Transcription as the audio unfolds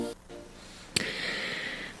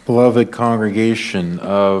Beloved congregation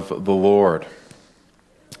of the Lord,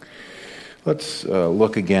 let's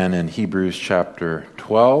look again in Hebrews chapter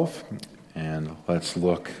 12, and let's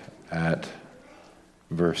look at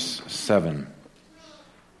verse 7.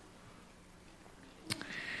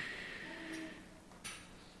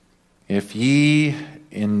 If ye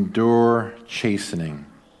endure chastening,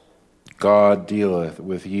 God dealeth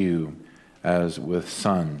with you as with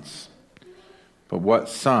sons. But what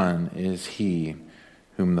son is he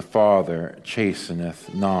whom the Father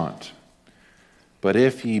chasteneth not? But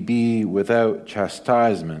if ye be without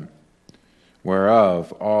chastisement,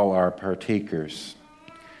 whereof all are partakers,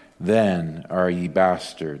 then are ye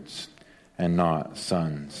bastards, and not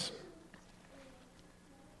sons.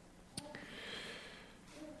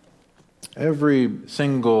 Every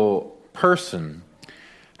single person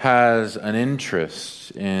has an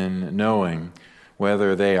interest in knowing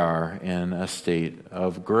whether they are in a state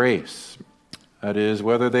of grace. That is,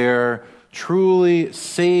 whether they are truly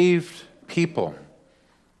saved people,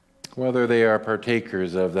 whether they are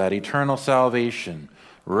partakers of that eternal salvation,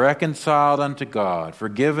 reconciled unto God,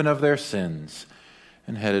 forgiven of their sins,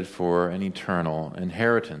 and headed for an eternal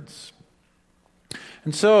inheritance.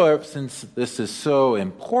 And so, since this is so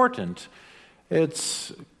important,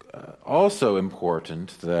 it's also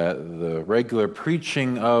important that the regular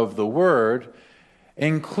preaching of the Word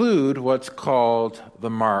include what's called the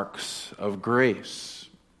marks of grace.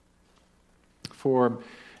 For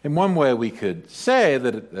in one way we could say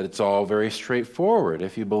that it's all very straightforward.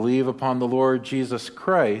 If you believe upon the Lord Jesus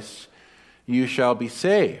Christ, you shall be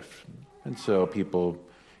saved. And so people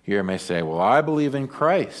here may say, well, I believe in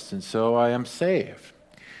Christ, and so I am saved.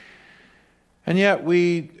 And yet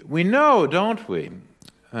we know, don't we,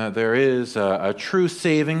 there is a true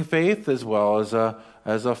saving faith as well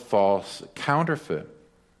as a false counterfeit.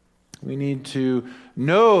 We need to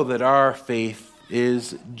know that our faith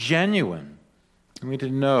is genuine. We need to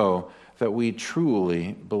know that we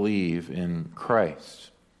truly believe in Christ.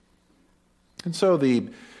 And so the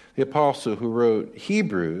apostle who wrote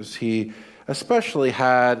Hebrews, he especially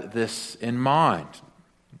had this in mind.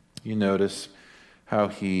 You notice how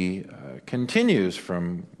he continues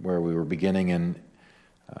from where we were beginning in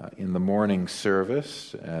the morning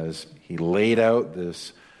service, as he laid out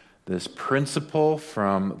this principle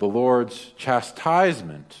from the Lord's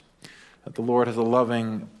chastisement, that the Lord has a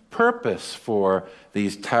loving purpose for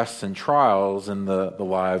these tests and trials in the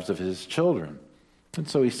lives of his children. And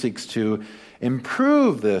so he seeks to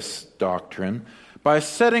improve this doctrine by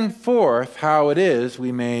setting forth how it is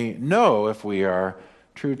we may know if we are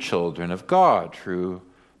true children of God, true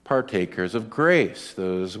partakers of grace,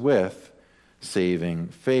 those with saving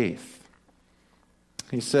faith.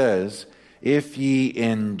 He says, if ye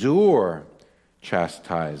endure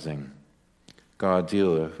chastising, God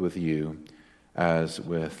dealeth with you as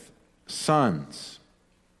with sons.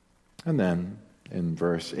 And then in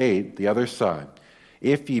verse 8, the other side,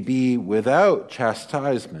 if ye be without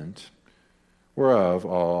chastisement, whereof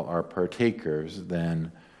all are partakers,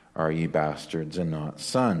 then are ye bastards and not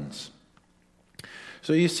sons.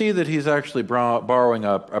 So you see that he's actually borrowing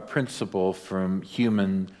up a principle from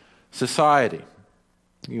human society.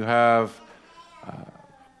 You have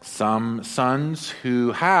some sons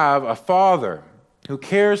who have a father who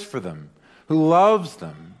cares for them, who loves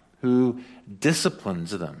them, who disciplines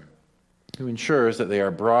them, who ensures that they are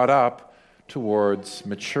brought up towards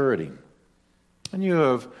maturity. And you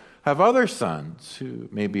have other sons who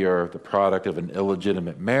maybe are the product of an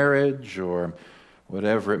illegitimate marriage or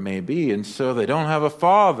whatever it may be, and so they don't have a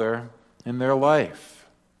father in their life.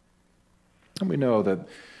 And we know that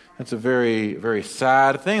that's a very, very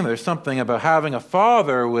sad thing. There's something about having a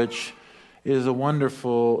father which is a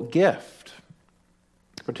wonderful gift,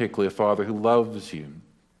 particularly a father who loves you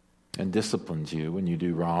and disciplines you when you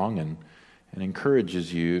do wrong and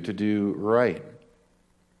encourages you to do right.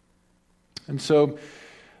 And so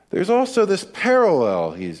there's also this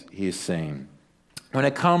parallel he's saying. When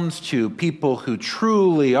it comes to people who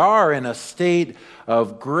truly are in a state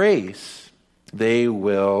of grace, they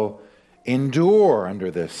will endure under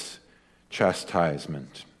this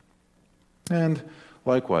chastisement. And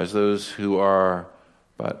likewise, those who are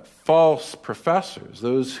but false professors,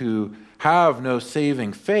 those who have no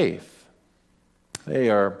saving faith, they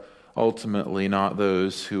are ultimately not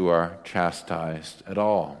those who are chastised at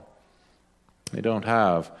all. They don't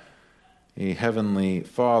have a heavenly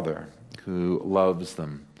Father who loves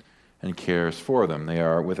them and cares for them. They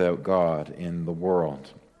are without God in the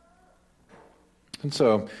world. And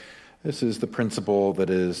so this is the principle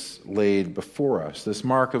that is laid before us, this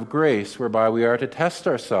mark of grace whereby we are to test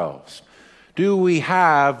ourselves. Do we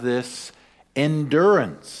have this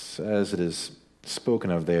endurance, as it is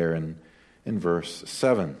spoken of there in verse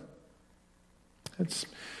 7. It's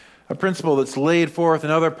a principle that's laid forth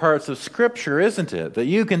in other parts of Scripture, isn't it? That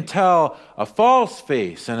you can tell a false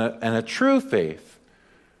faith and a true faith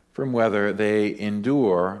from whether they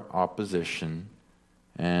endure opposition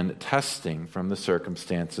and testing from the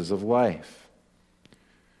circumstances of life.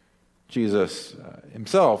 Jesus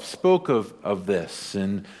himself spoke of this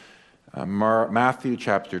in Matthew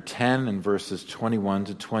chapter 10 and verses 21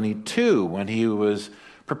 to 22 when he was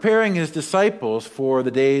preparing his disciples for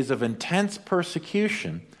the days of intense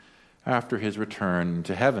persecution after his return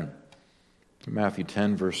to heaven. In Matthew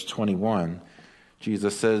 10 verse 21,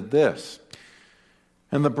 Jesus said this,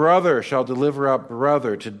 "And the brother shall deliver up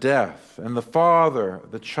brother to death, and the father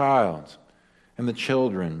the child, and the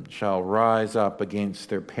children shall rise up against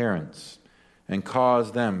their parents, and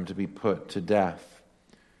cause them to be put to death.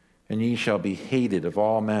 And ye shall be hated of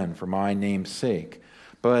all men for my name's sake.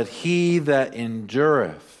 But he that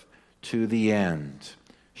endureth to the end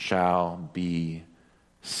shall be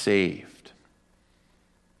saved."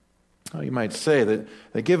 Well, you might say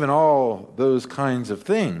that given all those kinds of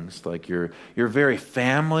things, like your very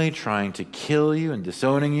family trying to kill you and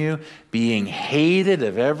disowning you, being hated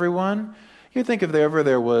of everyone, you think if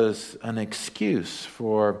there was an excuse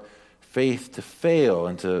for faith to fail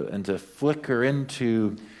and to flicker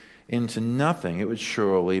into nothing, it would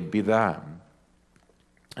surely be that.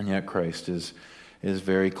 And yet Christ is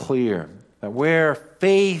very clear that where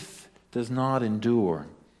faith does not endure,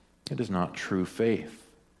 it is not true faith.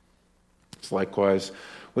 It's likewise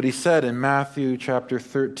what he said in Matthew chapter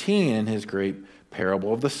 13 in his great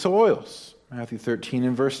parable of the soils. Matthew 13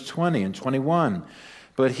 and verse 20 and 21.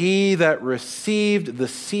 "But he that received the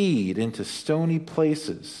seed into stony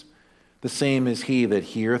places, the same is he that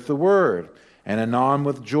heareth the word, and anon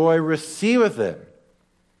with joy receiveth it.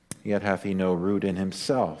 Yet hath he no root in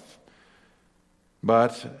himself.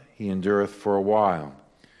 But he endureth for a while.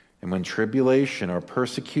 And when tribulation or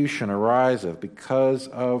persecution ariseth because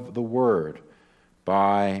of the word,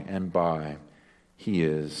 by and by he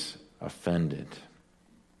is offended."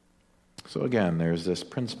 So again, there's this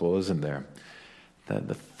principle, isn't there? That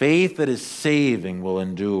the faith that is saving will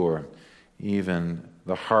endure even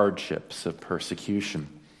the hardships of persecution.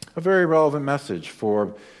 A very relevant message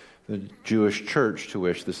for the Jewish church to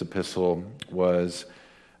which this epistle was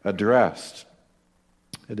addressed.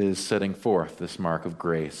 It is setting forth this mark of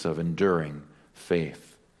grace, of enduring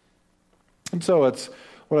faith. And so it's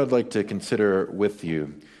what I'd like to consider with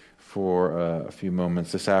you for a few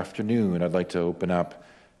moments this afternoon. I'd like to open up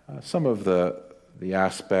some of the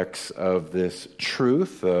aspects of this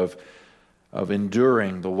truth of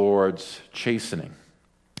enduring the Lord's chastening.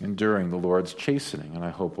 Enduring the Lord's chastening. And I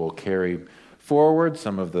hope we'll carry forward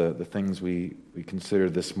some of the things we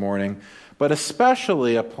considered this morning, but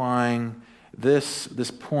especially applying this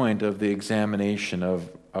point of the examination of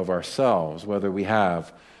ourselves, whether we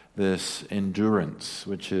have this endurance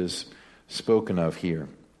which is spoken of here.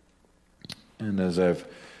 And as I've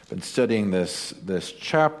been studying this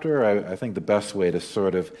chapter, I think the best way to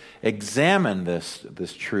sort of examine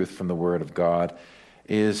this truth from the Word of God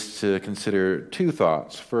is to consider two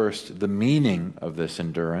thoughts. First, the meaning of this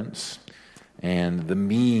endurance, and the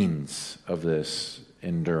means of this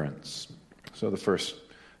endurance. So the first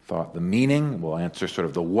thought, the meaning, we'll answer sort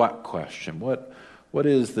of the what question. What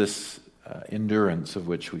is this endurance of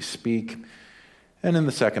which we speak? And in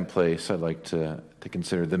the second place, I'd like to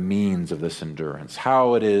consider the means of this endurance,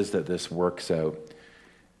 how it is that this works out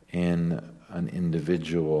in an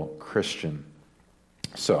individual Christian.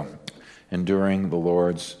 So, enduring the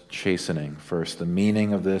Lord's chastening. First, the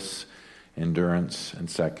meaning of this endurance, and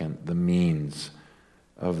second, the means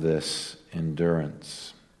of this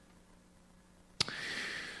endurance.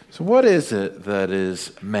 So what is it that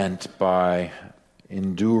is meant by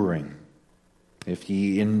enduring? "If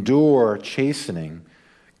ye endure chastening,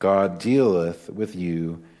 God dealeth with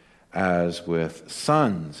you as with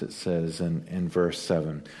sons," it says in verse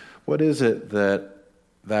 7. What is it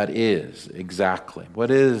that is exactly?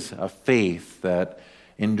 What is a faith that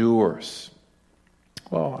endures?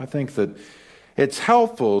 Well, I think that it's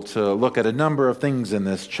helpful to look at a number of things in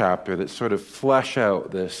this chapter that sort of flesh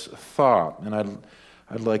out this thought, and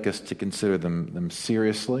I'd like us to consider them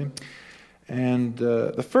seriously. And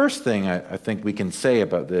the first thing I think we can say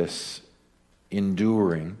about this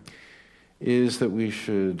enduring is that we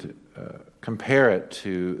should compare it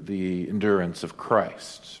to the endurance of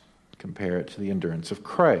Christ. Compare it to the endurance of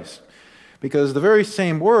Christ. Because the very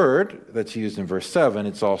same word that's used in verse 7,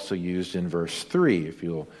 it's also used in verse 3. If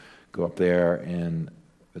you'll go up there in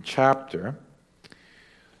the chapter,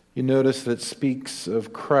 You notice that it speaks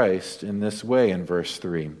of Christ in this way in verse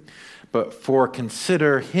 3. But for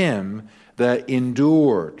consider him that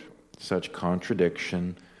endured such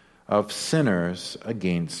contradiction of sinners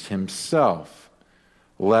against himself,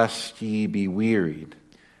 lest ye be wearied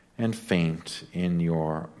and faint in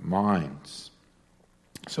your minds.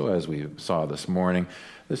 So as we saw this morning,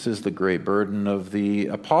 this is the great burden of the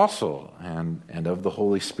apostle and of the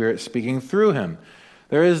Holy Spirit speaking through him.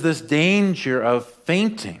 There is this danger of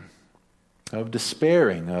fainting, of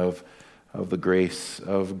despairing of the grace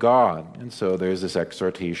of God. And so there's this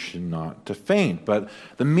exhortation not to faint. But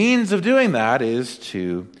the means of doing that is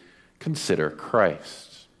to consider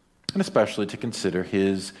Christ, and especially to consider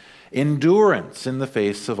his endurance in the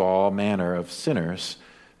face of all manner of sinners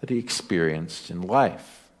that he experienced in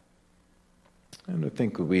life. And I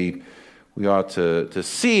think we ought to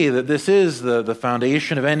see that this is the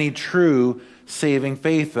foundation of any true saving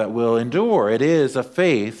faith that will endure. It is a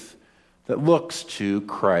faith that looks to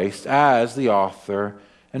Christ as the author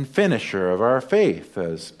and finisher of our faith,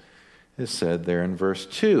 as is said there in verse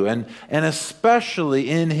 2, and especially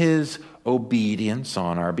in his obedience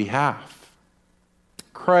on our behalf.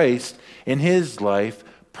 Christ, in his life,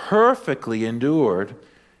 perfectly endured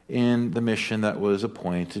in the mission that was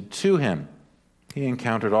appointed to him. He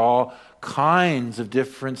encountered all kinds of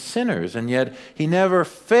different sinners, and yet he never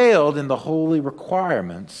failed in the holy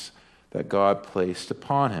requirements that God placed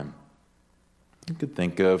upon him. You could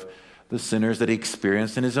think of the sinners that he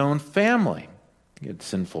experienced in his own family. He had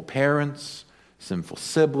sinful parents, sinful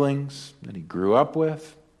siblings that he grew up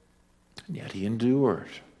with, and yet he endured.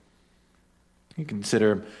 You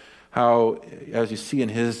consider how, as you see in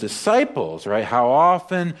his disciples, right, how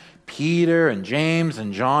often Peter and James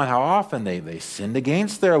and John, how often they sinned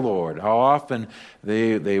against their Lord, how often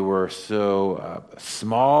they were so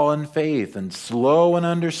small in faith and slow in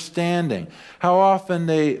understanding, how often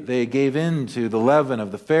they gave in to the leaven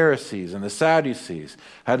of the Pharisees and the Sadducees,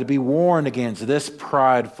 had to be warned against this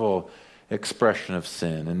prideful expression of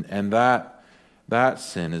sin and that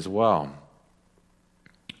sin as well.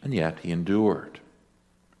 And yet he endured.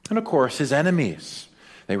 And of course, his enemies,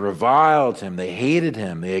 they reviled him, they hated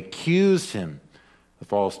him, they accused him. The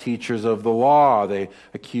false teachers of the law, they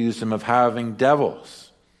accused him of having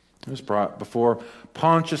devils. He was brought before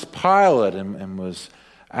Pontius Pilate and was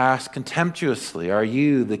asked contemptuously, "Are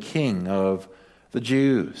you the king of the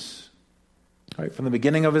Jews?" Right, from the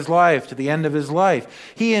beginning of his life to the end of his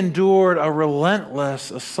life, he endured a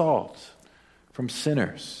relentless assault from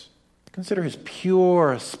sinners. Consider his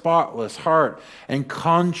pure, spotless heart and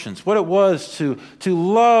conscience, what it was to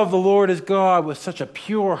love the Lord as God with such a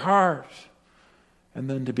pure heart, and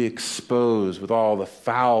then to be exposed with all the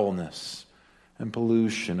foulness and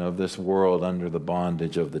pollution of this world under the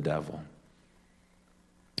bondage of the devil.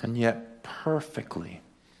 And yet, perfectly,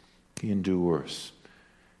 he endures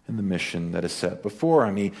in the mission that is set before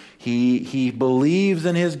him. He believes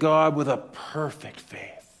in his God with a perfect faith.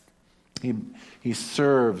 He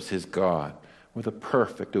serves his God with a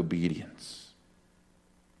perfect obedience.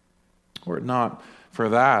 Were it not for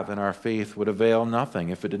that, then our faith would avail nothing.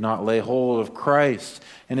 If it did not lay hold of Christ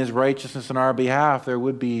and his righteousness on our behalf, there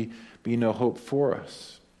would be no hope for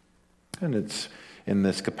us. And it's in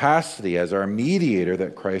this capacity as our mediator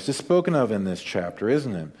that Christ is spoken of in this chapter,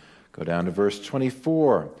 isn't it? Go down to verse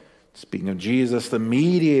 24. Speaking of Jesus, the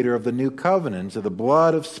mediator of the new covenant, of the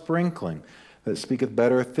blood of sprinkling, that speaketh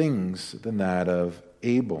better things than that of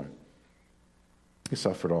Abel. He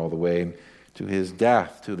suffered all the way to his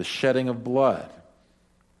death, to the shedding of blood.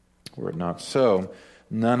 Were it not so,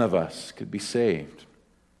 none of us could be saved.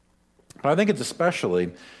 But I think it's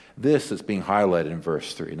especially this that's being highlighted in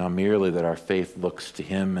verse 3. Not merely that our faith looks to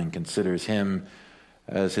him and considers him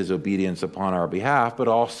as his obedience upon our behalf, but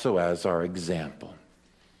also as our example.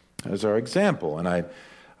 As our example. And I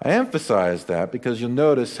emphasize that because you'll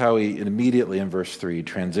notice how he immediately in verse 3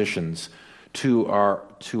 transitions to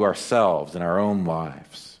ourselves and our own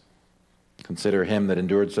lives. Consider him that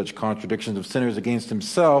endured such contradictions of sinners against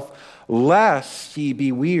himself, lest ye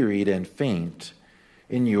be wearied and faint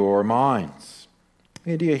in your minds.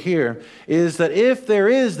 The idea here is that if there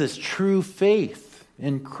is this true faith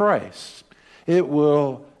in Christ, it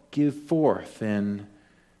will give forth in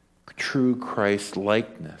true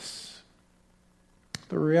Christ-likeness.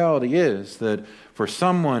 The reality is that for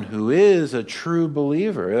someone who is a true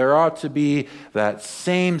believer, there ought to be that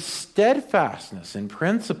same steadfastness in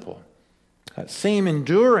principle, that same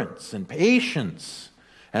endurance and patience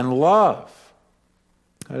and love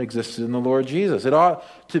that existed in the Lord Jesus. It ought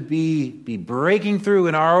to be breaking through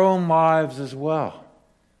in our own lives as well.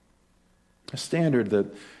 A standard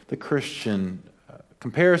that the Christian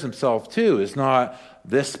compares himself to is not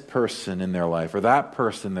this person in their life or that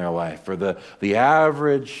person in their life or the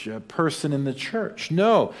average person in the church.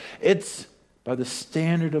 No, it's by the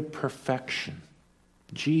standard of perfection,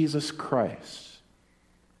 Jesus Christ.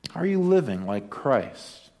 Are you living like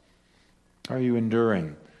Christ? Are you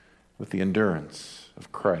enduring with the endurance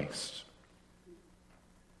of Christ?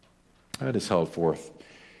 That is held forth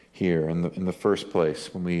here in the first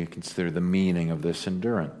place when we consider the meaning of this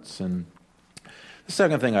endurance. And the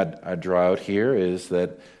second thing I'd draw out here is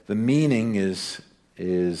that the meaning is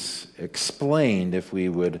explained if we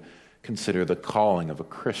would consider the calling of a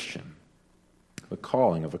Christian. The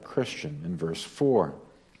calling of a Christian in verse 4.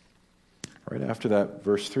 Right after that,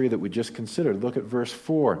 verse 3 that we just considered, look at verse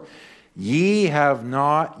 4. Ye have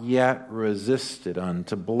not yet resisted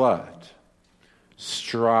unto blood,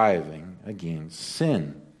 striving against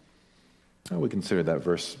sin. Well, we considered that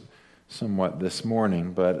verse somewhat this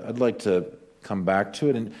morning, but I'd like to come back to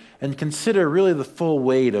it and consider really the full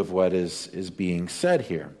weight of what is being said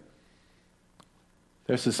here.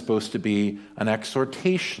 This is supposed to be an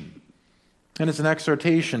exhortation. And it's an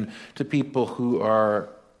exhortation to people who are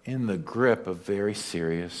in the grip of very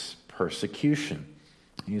serious persecution.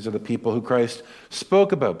 These are the people who Christ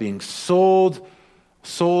spoke about being sold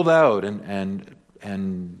out and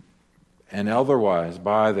otherwise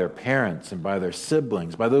by their parents and by their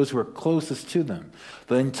siblings, by those who are closest to them.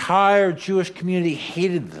 The entire Jewish community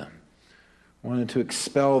hated them, wanted to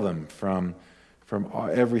expel them from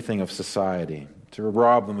everything of society, to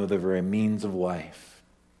rob them of their very means of life.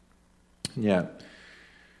 And yet,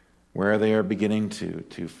 where they are beginning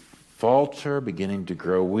to falter, beginning to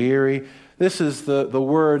grow weary, this is the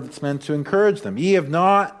word that's meant to encourage them. Ye have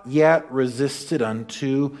not yet resisted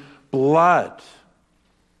unto blood.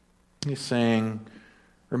 He's saying,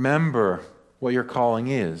 remember what your calling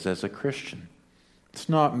is as a Christian. It's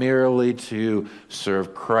not merely to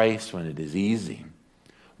serve Christ when it is easy,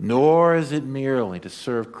 nor is it merely to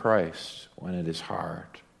serve Christ when it is hard.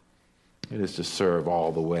 It is to serve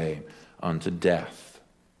all the way unto death,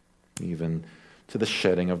 even to the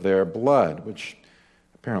shedding of their blood, which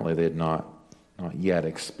apparently they had not yet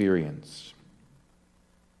experienced.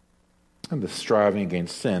 And the striving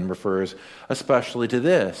against sin refers especially to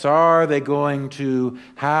this. Are they going to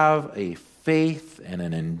have a faith and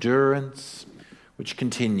an endurance which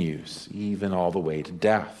continues even all the way to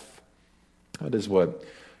death? That is what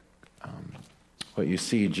you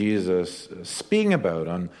see Jesus speaking about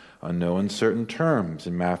on no uncertain terms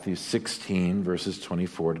in Matthew 16, verses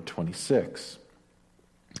 24 to 26.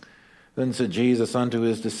 Then said Jesus unto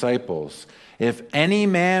his disciples, If any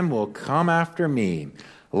man will come after me,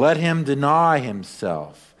 let him deny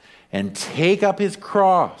himself and take up his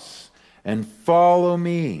cross and follow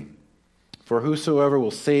me. For whosoever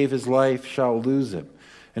will save his life shall lose it,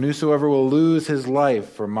 and whosoever will lose his life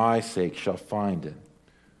for my sake shall find it.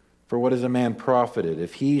 For what is a man profited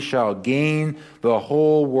if he shall gain the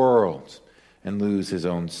whole world and lose his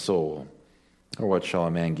own soul? Or what shall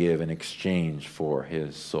a man give in exchange for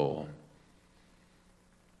his soul?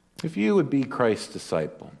 If you would be Christ's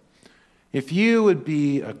disciple, if you would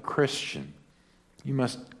be a Christian, you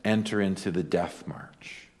must enter into the death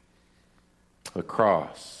march. The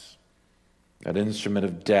cross, that instrument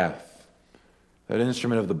of death, that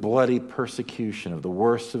instrument of the bloody persecution of the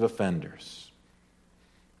worst of offenders.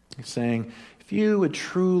 He's saying, if you would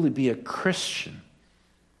truly be a Christian,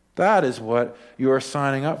 that is what you are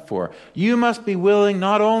signing up for. You must be willing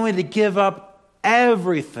not only to give up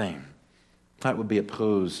everything that would be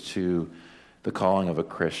opposed to the calling of a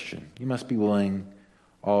Christian. You must be willing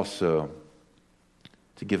also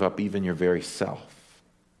to give up even your very self,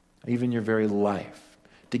 even your very life,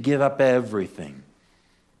 to give up everything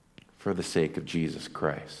for the sake of Jesus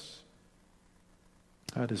Christ.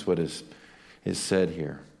 That is what is said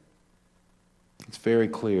here. It's very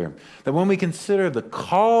clear that when we consider the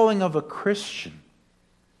calling of a Christian,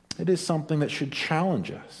 it is something that should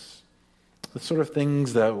challenge us. The sort of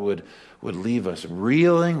things that would leave us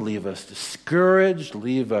reeling, leave us discouraged,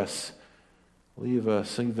 leave us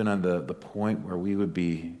even on the point where we would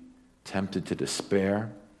be tempted to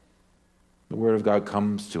despair. The Word of God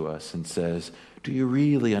comes to us and says, do you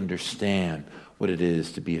really understand what it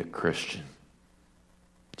is to be a Christian?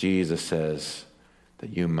 Jesus says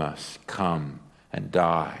that you must come and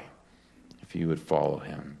die if you would follow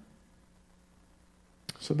him.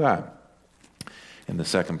 So that, in the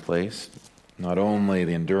second place, not only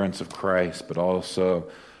the endurance of Christ, but also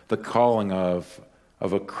the calling of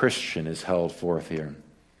a Christian is held forth here.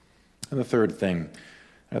 And the third thing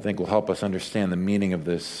I think will help us understand the meaning of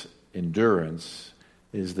this endurance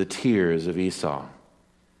is the tears of Esau.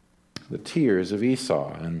 The tears of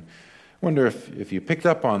Esau. And wonder if you picked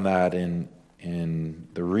up on that in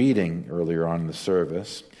the reading earlier on in the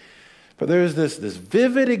service. But there's this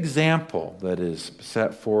vivid example that is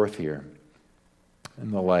set forth here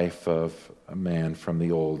in the life of a man from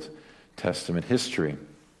the Old Testament history.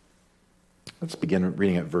 Let's begin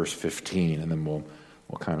reading at verse 15, and then we'll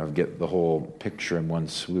kind of get the whole picture in one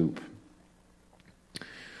swoop.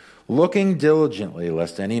 Looking diligently,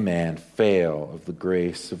 lest any man fail of the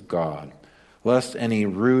grace of God, lest any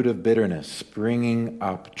root of bitterness springing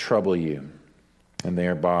up trouble you, and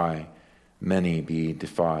thereby many be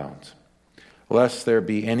defiled. Lest there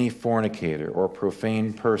be any fornicator or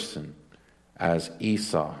profane person, as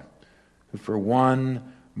Esau, who for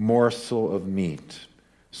one morsel of meat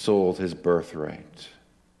sold his birthright.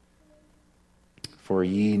 For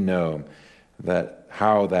ye know that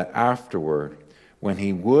how that afterward, when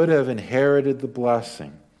he would have inherited the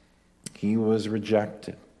blessing, he was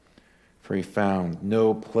rejected, for he found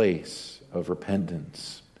no place of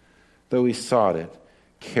repentance, though he sought it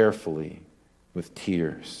carefully with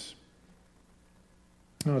tears.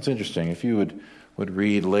 Well, it's interesting. If you would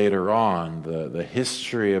read later on the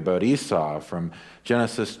history about Esau from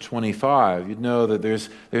Genesis 25, you'd know that there's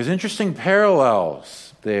interesting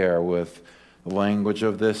parallels there with the language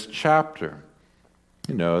of this chapter.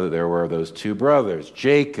 You know that there were those two brothers,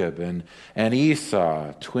 Jacob and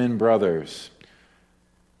Esau, twin brothers.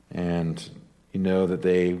 And you know that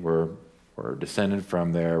they were descended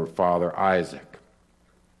from their father Isaac.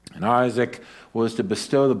 And Isaac was to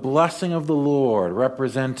bestow the blessing of the Lord,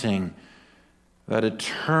 representing that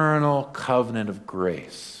eternal covenant of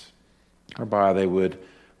grace, whereby they would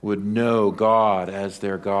know God as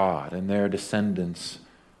their God and their descendants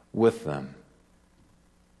with them.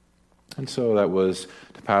 And so that was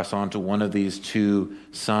to pass on to one of these two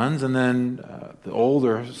sons, and then the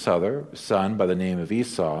older son by the name of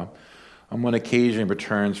Esau, on one occasion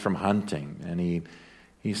returns from hunting, and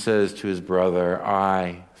he says to his brother,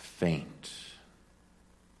 I faint.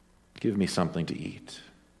 Give me something to eat.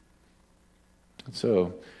 And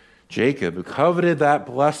so Jacob, who coveted that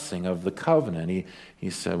blessing of the covenant, he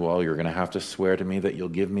said, well, you're going to have to swear to me that you'll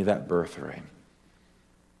give me that birthright.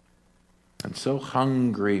 And so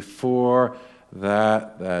hungry for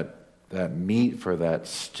that meat, for that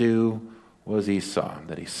stew, was Esau,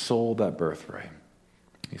 that he sold that birthright.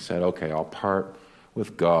 He said, okay, I'll part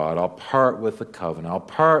with God. I'll part with the covenant. I'll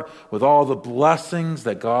part with all the blessings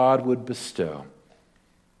that God would bestow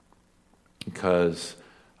because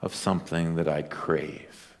of something that I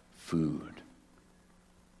crave, food.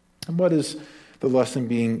 And what is the lesson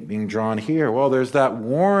being drawn here? Well, there's that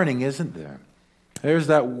warning, isn't there? There's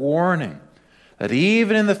that warning that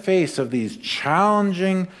even in the face of these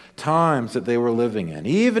challenging times that they were living in,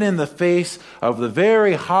 even in the face of the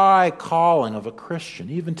very high calling of a Christian,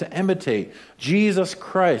 even to imitate Jesus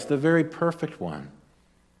Christ, the very perfect one,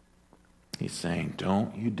 he's saying,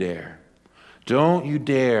 don't you dare. Don't you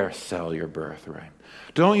dare sell your birthright.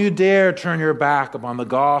 Don't you dare turn your back upon the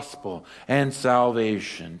gospel and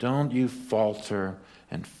salvation. Don't you falter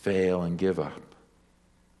and fail and give up.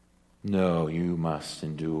 No, you must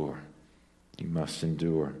endure. You must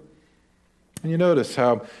endure. And you notice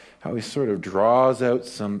how he sort of draws out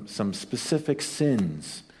some specific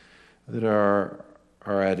sins that are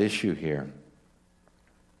at issue here.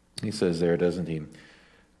 He says there, doesn't he,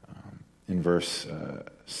 in verse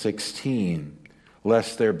 16,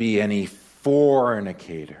 lest there be any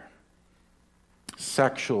fornicator,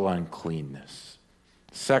 sexual uncleanness,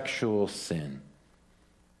 sexual sin.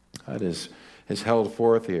 That is held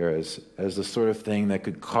forth here as the sort of thing that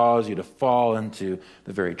could cause you to fall into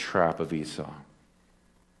the very trap of Esau.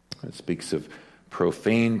 It speaks of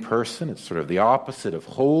profane person. It's sort of the opposite of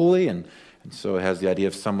holy, and so it has the idea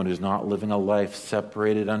of someone who's not living a life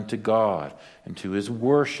separated unto God and to his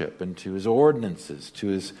worship and to his ordinances, to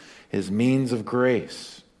his means of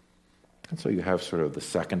grace. And so you have sort of the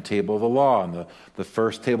second table of the law and the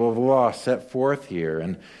first table of the law set forth here.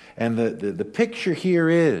 And the picture here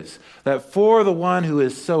is that for the one who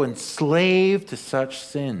is so enslaved to such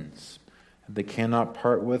sins, they cannot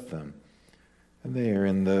part with them. And they are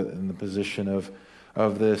in the position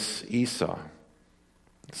of this Esau.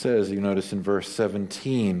 It says, you notice in verse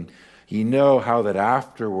 17, ye know how that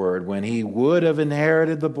afterward, when he would have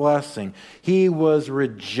inherited the blessing, he was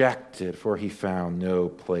rejected, for he found no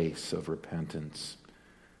place of repentance,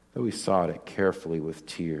 though he sought it carefully with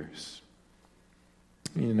tears.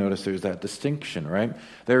 You notice there's that distinction, right?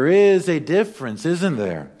 There is a difference, isn't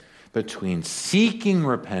there, between seeking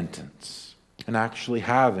repentance and actually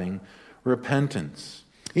having repentance.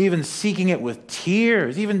 Even seeking it with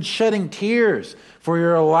tears, even shedding tears for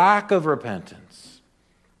your lack of repentance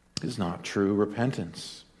is not true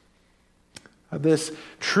repentance. This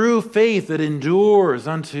true faith that endures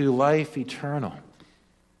unto life eternal.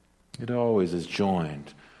 It always is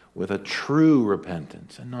joined with a true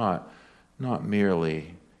repentance and not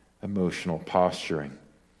merely emotional posturing.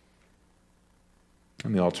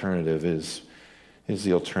 And the alternative is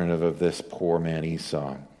the alternative of this poor man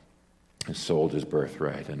Esau, who sold his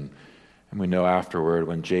birthright. And we know afterward,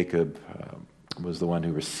 when Jacob was the one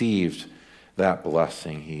who received that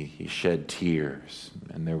blessing, he shed tears,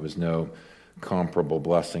 and there was no comparable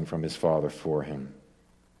blessing from his father for him.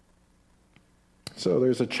 So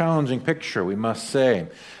there's a challenging picture, we must say,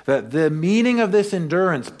 that the meaning of this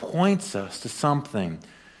endurance points us to something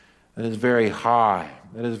that is very high,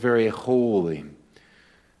 that is very holy,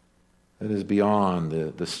 that is beyond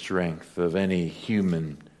the strength of any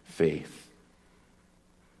human faith.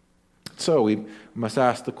 So we must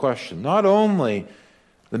ask the question, not only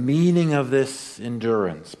the meaning of this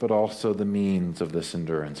endurance, but also the means of this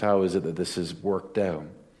endurance. How is it that this is worked out?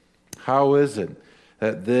 How is it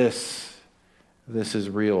that this is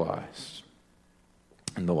realized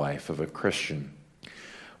in the life of a Christian?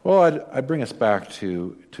 Well, I'd bring us back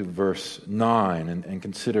to verse 9 and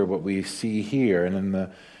consider what we see here. And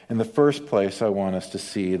in the first place, I want us to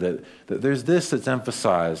see that there's this that's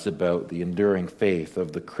emphasized about the enduring faith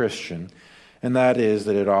of the Christian, and that is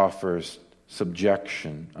that it offers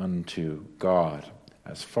subjection unto God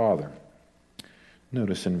as Father.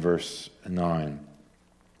 Notice in verse 9,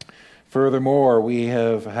 "Furthermore, we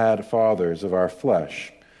have had fathers of our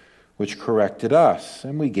flesh, which corrected us,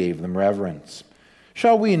 and we gave them reverence.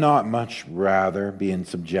 Shall we not much rather be in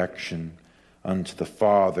subjection unto the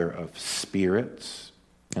Father of spirits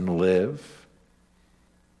and live?"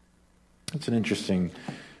 It's an interesting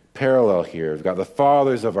parallel here. You've got the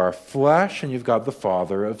fathers of our flesh, and you've got the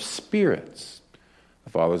Father of spirits. The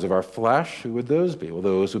fathers of our flesh, who would those be? Well,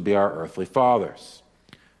 those would be our earthly fathers.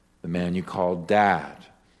 The man you call dad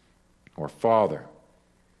or father.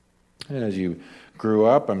 And as you grew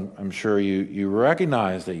up, I'm sure you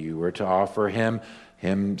recognized that you were to offer him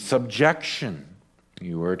subjection.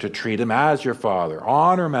 You were to treat him as your father,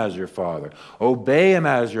 honor him as your father, obey him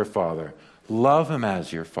as your father, love him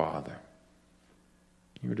as your father.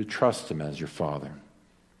 You were to trust him as your father.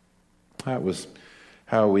 That was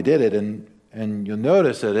how we did it. And you'll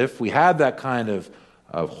notice that if we had that kind of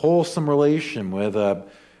wholesome relation with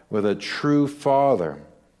a true father,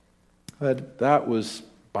 that was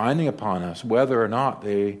binding upon us, whether or not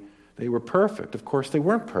they were perfect. Of course, they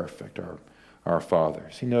weren't perfect, our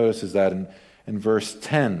fathers. He notices that in verse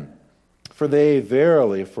 10. "For they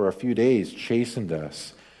verily for a few days chastened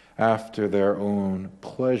us after their own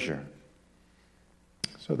pleasure."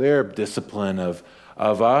 So their discipline of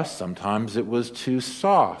us, sometimes it was too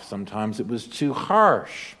soft, sometimes it was too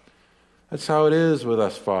harsh. That's how it is with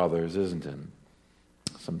us fathers, isn't it?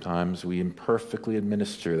 Sometimes we imperfectly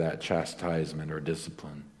administer that chastisement or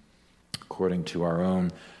discipline according to our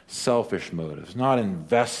own selfish motives, not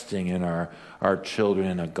investing in our children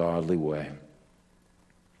in a godly way.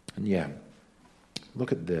 And yet,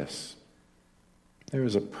 look at this. There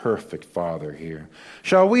is a perfect Father here.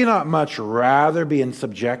 "Shall we not much rather be in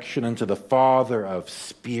subjection unto the Father of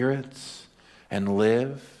spirits and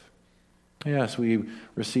live?" Yes, we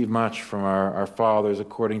receive much from our fathers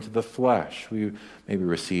according to the flesh. We maybe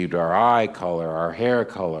received our eye color, our hair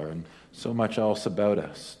color, and so much else about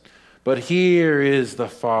us. But here is the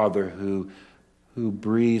Father who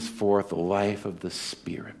breathes forth the life of the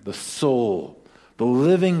Spirit. The soul, the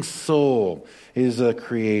living soul, is a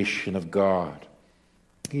creation of God.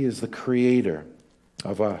 He is the creator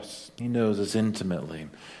of us. He knows us intimately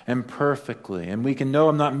and perfectly. And we can know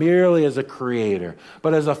him not merely as a creator,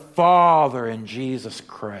 but as a Father in Jesus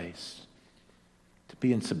Christ. To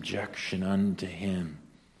be in subjection unto him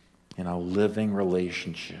in a living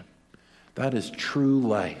relationship. That is true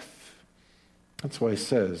life. That's why he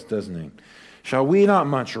says, doesn't he? "Shall we not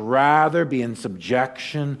much rather be in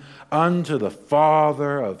subjection unto the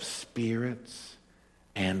Father of spirits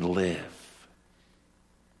and live?"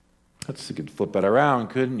 You could flip it around,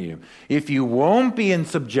 couldn't you? If you won't be in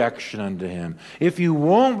subjection unto him, if you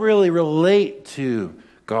won't really relate to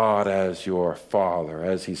God as your Father,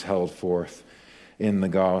 as he's held forth in the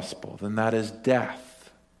gospel, then that is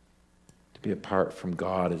death. To be apart from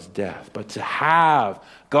God is death. But to have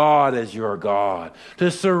God as your God,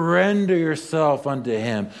 to surrender yourself unto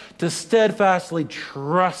him, to steadfastly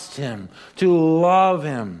trust him, to love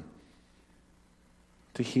him,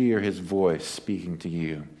 to hear his voice speaking to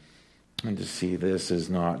you, and to see this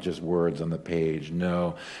is not just words on the page.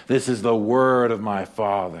 No, this is the word of my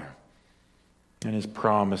Father. And his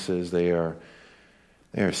promises, they are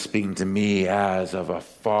speaking to me as of a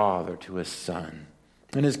father to his son.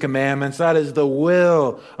 and his commandments. That is the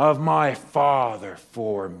will of my Father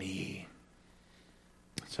for me.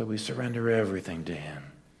 So we surrender everything to him.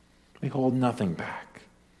 We hold nothing back.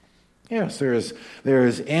 Yes, there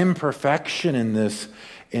is imperfection in this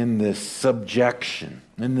subjection,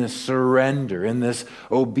 in this surrender, in this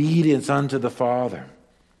obedience unto the Father.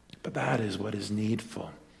 But that is what is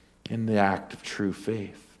needful in the act of true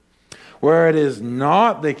faith. Where it is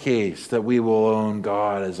not the case that we will own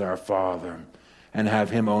God as our Father and have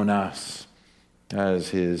him own us as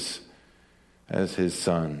his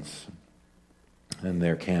sons, and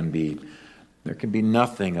there can be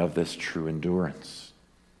nothing of this true endurance.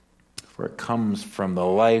 For it comes from the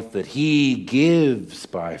life that he gives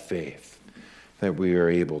by faith that we are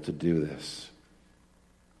able to do this.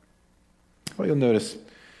 Well, you'll notice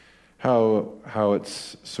how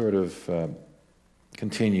it's sort of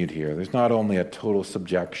continued here. There's not only a total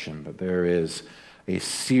subjection, but there is a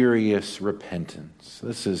serious repentance.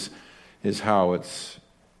 This is how it's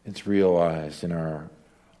realized in our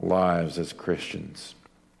lives as Christians.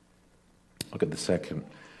 Look at the second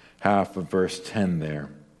half of verse 10 there.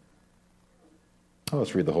 Oh,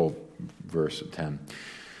 let's read the whole verse of 10.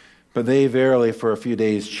 But they verily for a few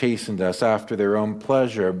days chastened us after their own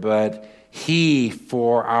pleasure, but he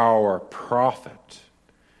for our profit,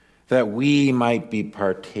 that we might be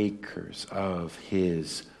partakers of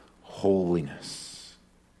his holiness.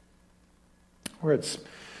 Where it's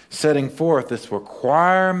setting forth this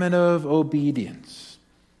requirement of obedience.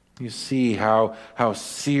 You see how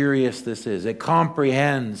serious this is. It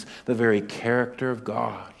comprehends the very character of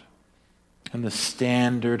God and the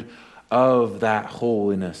standard of that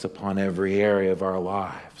holiness upon every area of our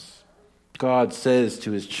lives. God says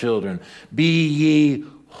to his children, "Be ye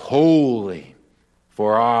holy,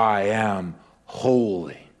 for I am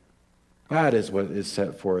holy." That is what is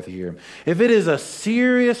set forth here. If it is a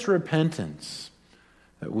serious repentance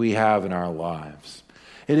that we have in our lives,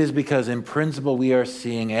 it is because in principle we are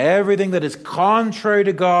seeing everything that is contrary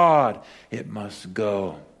to God, it must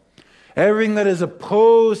go. Everything that is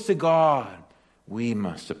opposed to God, we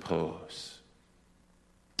must oppose.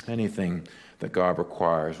 Anything that God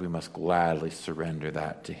requires, we must gladly surrender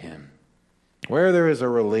that to him. Where there is a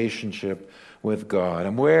relationship with God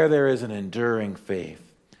and where there is an enduring faith,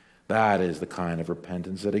 that is the kind of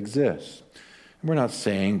repentance that exists. And we're not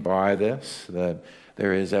saying by this that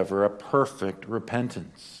there is ever a perfect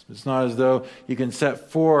repentance. It's not as though you can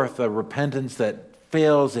set forth a repentance that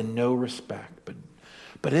fails in no respect.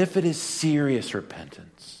 But if it is serious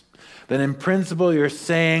repentance, then in principle you're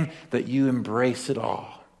saying that you embrace it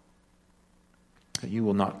all. That you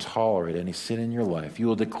will not tolerate any sin in your life. You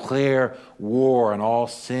will declare war on all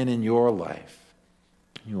sin in your life.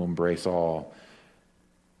 You will embrace all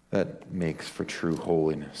that makes for true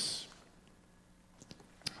holiness.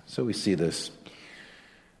 So we see this,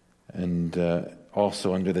 and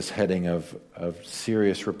also under this heading of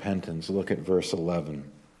serious repentance, look at verse 11.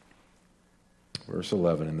 Verse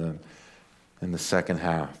 11 in the second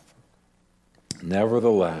half.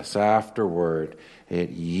 Nevertheless, afterward, it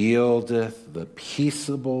yieldeth the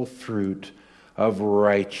peaceable fruit of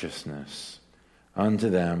righteousness unto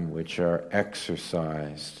them which are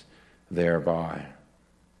exercised thereby.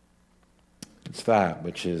 It's that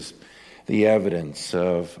which is the evidence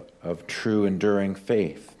of true enduring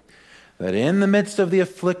faith. That in the midst of the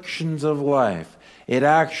afflictions of life, it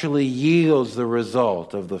actually yields the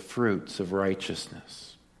result of the fruits of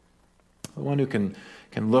righteousness. The one who can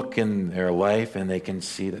look in their life and they can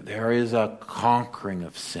see that there is a conquering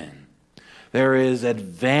of sin. There is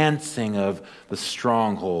advancing of the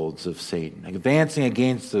strongholds of Satan, advancing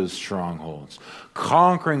against those strongholds,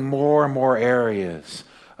 conquering more and more areas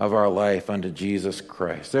of our life unto Jesus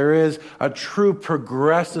Christ. There is a true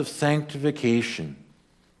progressive sanctification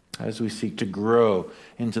as we seek to grow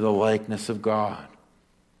into the likeness of God.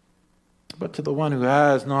 But to the one who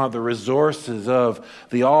has not the resources of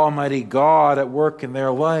the Almighty God at work in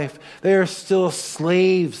their life, they are still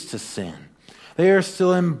slaves to sin. They are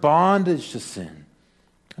still in bondage to sin.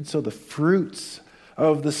 And so the fruits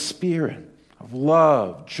of the Spirit, of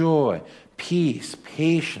love, joy, peace,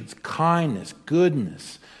 patience, kindness,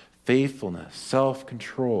 goodness, faithfulness,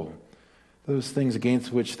 self-control, those things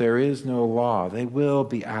against which there is no law, they will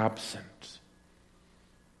be absent.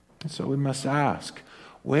 And so we must ask,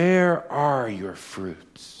 where are your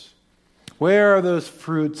fruits? Where are those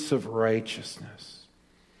fruits of righteousness?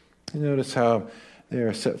 You notice how they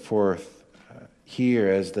are set forth here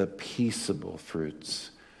as the peaceable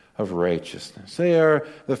fruits of righteousness. They are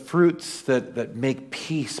the fruits that make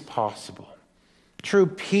peace possible. True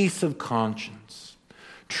peace of conscience.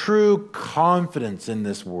 true confidence in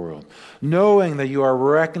this world, knowing that you are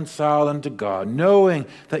reconciled unto God, knowing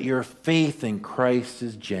that your faith in Christ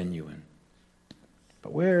is genuine.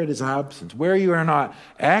 But where it is absent, where you are not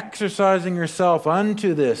exercising yourself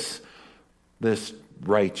unto this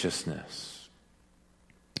righteousness,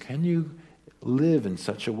 can you live in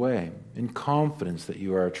such a way, in confidence that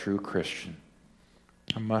you are a true Christian?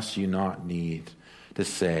 Or must you not need to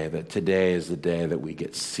say that today is the day that we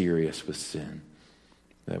get serious with sin,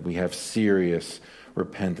 that we have serious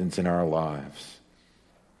repentance in our lives,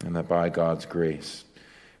 and that by God's grace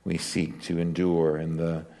we seek to endure in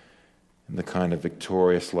the kind of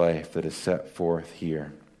victorious life that is set forth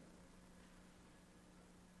here?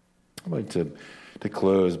 I'd like to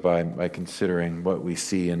close by considering what we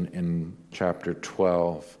see in chapter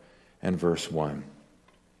 12 and verse 1.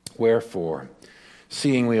 Wherefore,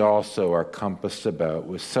 seeing we also are compassed about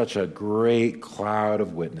with such a great cloud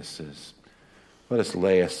of witnesses, let us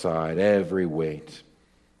lay aside every weight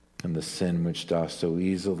and the sin which doth so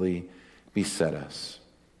easily beset us,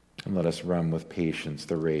 and let us run with patience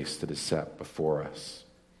the race that is set before us.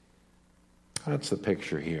 That's the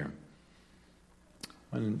picture here.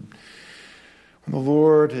 When the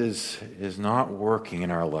Lord is not working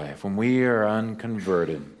in our life, when we are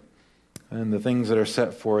unconverted, and the things that are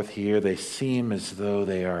set forth here, they seem as though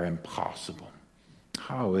they are impossible.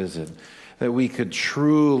 How is it that we could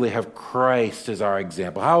truly have Christ as our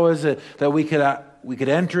example? How is it that we could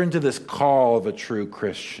enter into this call of a true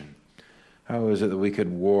Christian? How is it that we could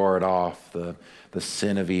ward off the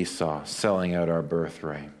sin of Esau, selling out our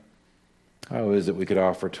birthright? How is it we could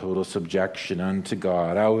offer total subjection unto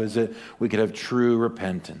God? How is it we could have true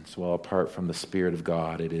repentance? Well, apart from the Spirit of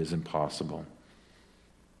God, it is impossible.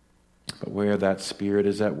 But where that Spirit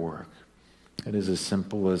is at work, it is as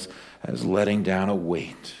simple as letting down a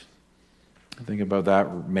weight. Think about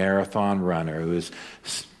that marathon runner who is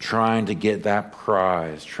trying to get that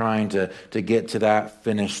prize, trying to get to that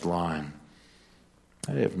finish line.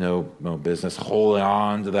 They have no business holding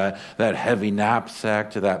on to that heavy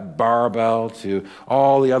knapsack, to that barbell, to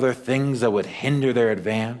all the other things that would hinder their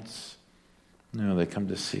advance. No, they come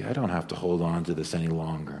to see, I don't have to hold on to this any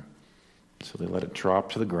longer. So they let it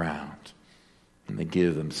drop to the ground, and they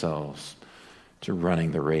give themselves to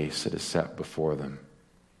running the race that is set before them.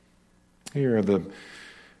 Here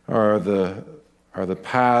are the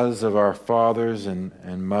paths of our fathers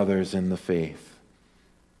and mothers in the faith.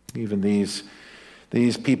 Even these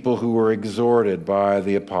people who were exhorted by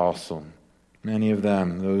the apostle, many of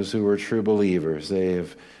them, those who were true believers, they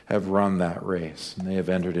have run that race, and they have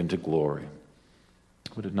entered into glory.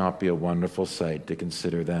 Would it not be a wonderful sight to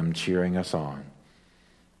consider them cheering us on?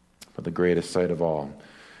 But the greatest sight of all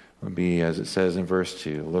would be, as it says in verse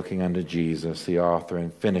 2, looking unto Jesus, the author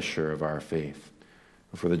and finisher of our faith,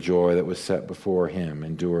 who for the joy that was set before him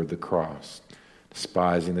endured the cross,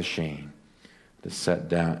 despising the shame, is set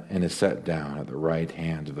down at the right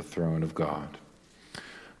hand of the throne of God.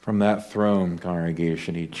 From that throne,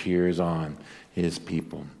 congregation, he cheers on his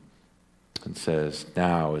people and says,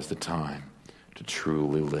 now is the time to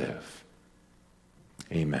truly live.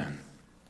 Amen.